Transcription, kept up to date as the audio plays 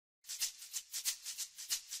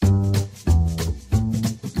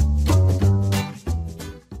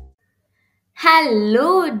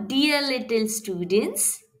Hello, dear little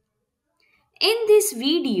students. In this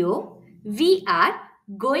video, we are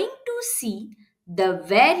going to see the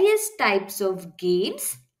various types of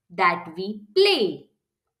games that we play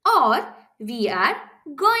or we are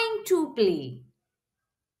going to play.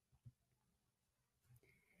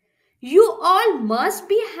 You all must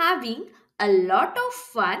be having a lot of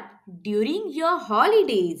fun during your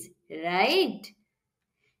holidays, right?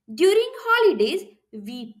 During holidays,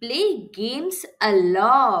 we play games a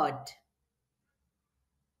lot.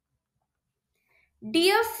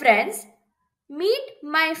 Dear friends, meet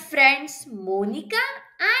my friends Monica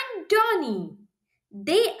and Donnie.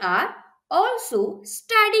 They are also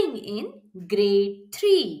studying in grade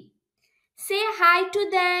 3. Say hi to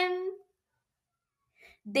them.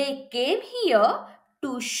 They came here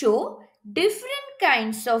to show different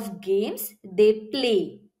kinds of games they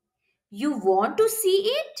play. You want to see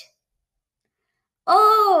it?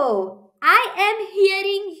 Oh, I am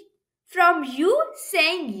hearing from you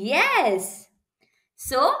saying yes.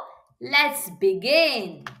 So, let's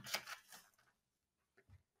begin.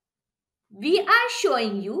 We are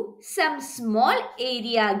showing you some small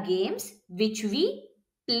area games which we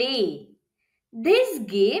play. This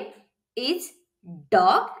game is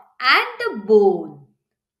Dog and the Bone.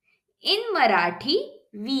 In Marathi,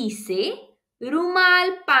 we say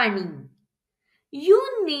Rumal Pani.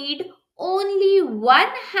 You need only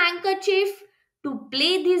one handkerchief to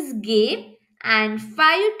play this game and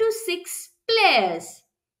 5 to 6 players.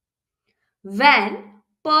 When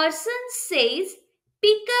person says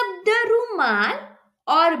pick up the rumal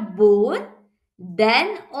or bone,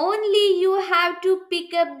 then only you have to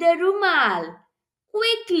pick up the rumal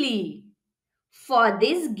quickly. For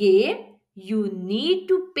this game, you need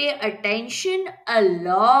to pay attention a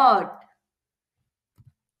lot.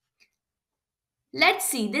 Let's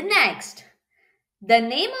see the next. The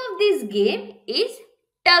name of this game is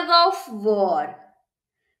Tug of War.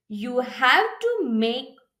 You have to make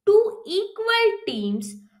two equal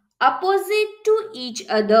teams opposite to each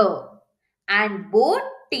other, and both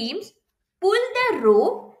teams pull the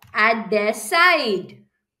rope at their side.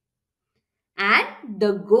 And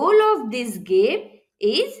the goal of this game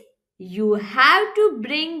is you have to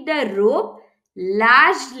bring the rope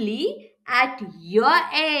largely at your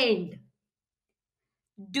end.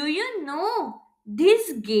 Do you know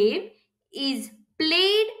this game is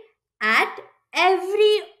played at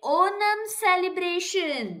every Onam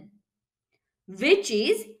celebration, which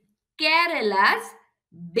is Kerala's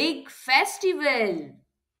big festival?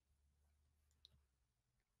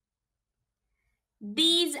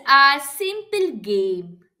 These are simple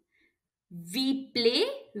games we play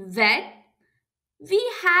when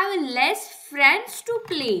we have less friends to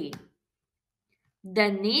play. The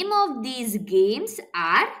name of these games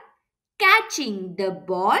are catching the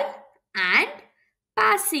ball and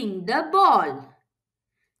passing the ball.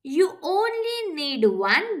 You only need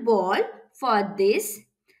one ball for this,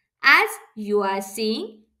 as you are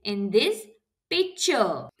seeing in this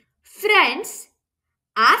picture. Friends,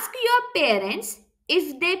 ask your parents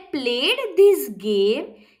if they played this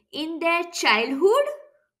game in their childhood.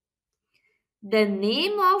 The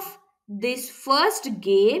name of this first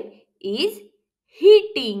game is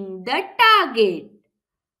hitting the target,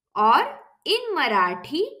 or in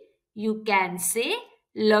Marathi you can say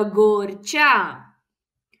Lagorcha.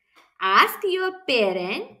 Ask your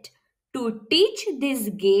parent to teach this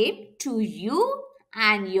game to you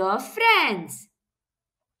and your friends.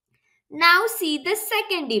 Now see the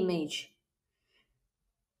second image.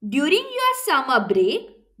 During your summer break,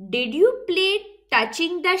 did you play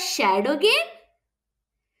touching the shadow game?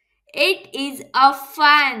 It is a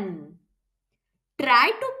fun.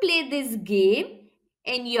 Try to play this game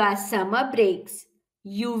in your summer breaks.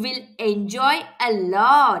 You will enjoy a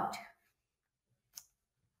lot.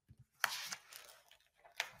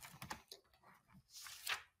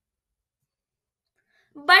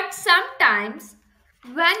 But sometimes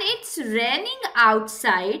when it's raining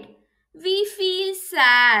outside, we feel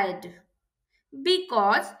sad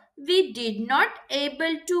because we did not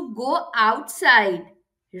able to go outside,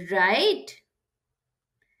 right?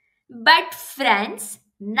 But friends,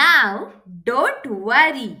 now don't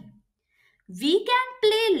worry. We can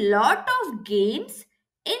play lot of games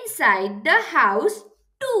inside the house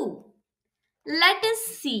too. Let us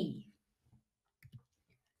see.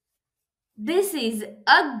 This is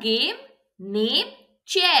a game named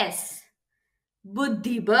chess.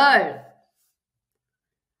 Buddhibad.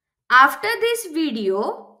 After this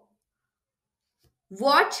video,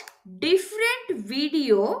 watch different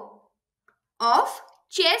video of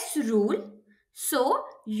chess rule so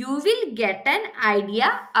you will get an idea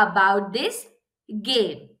about this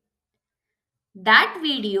game. That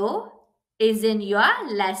video is in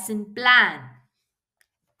your lesson plan.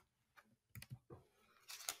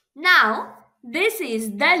 Now, this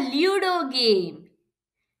is the Ludo game.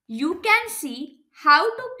 You can see how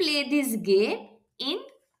to play this game in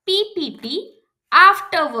PPT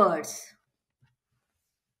afterwards.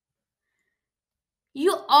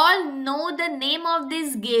 You all know the name of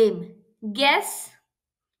this game. Guess?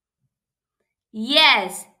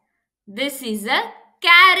 Yes, this is a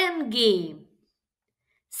carom game.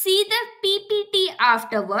 See the PPT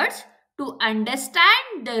afterwards to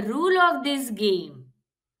understand the rule of this game.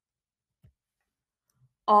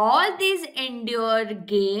 All these indoor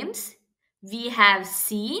games we have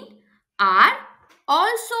seen are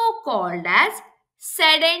also called as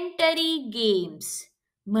sedentary games.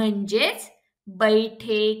 म्हणजेच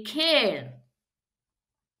बैठे खेळ.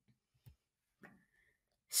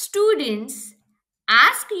 Students,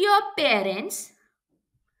 ask your parents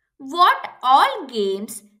what all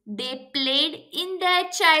games they played in their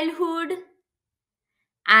childhood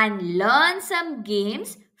and learn some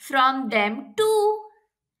games from them too.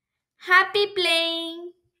 Happy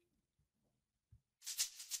playing!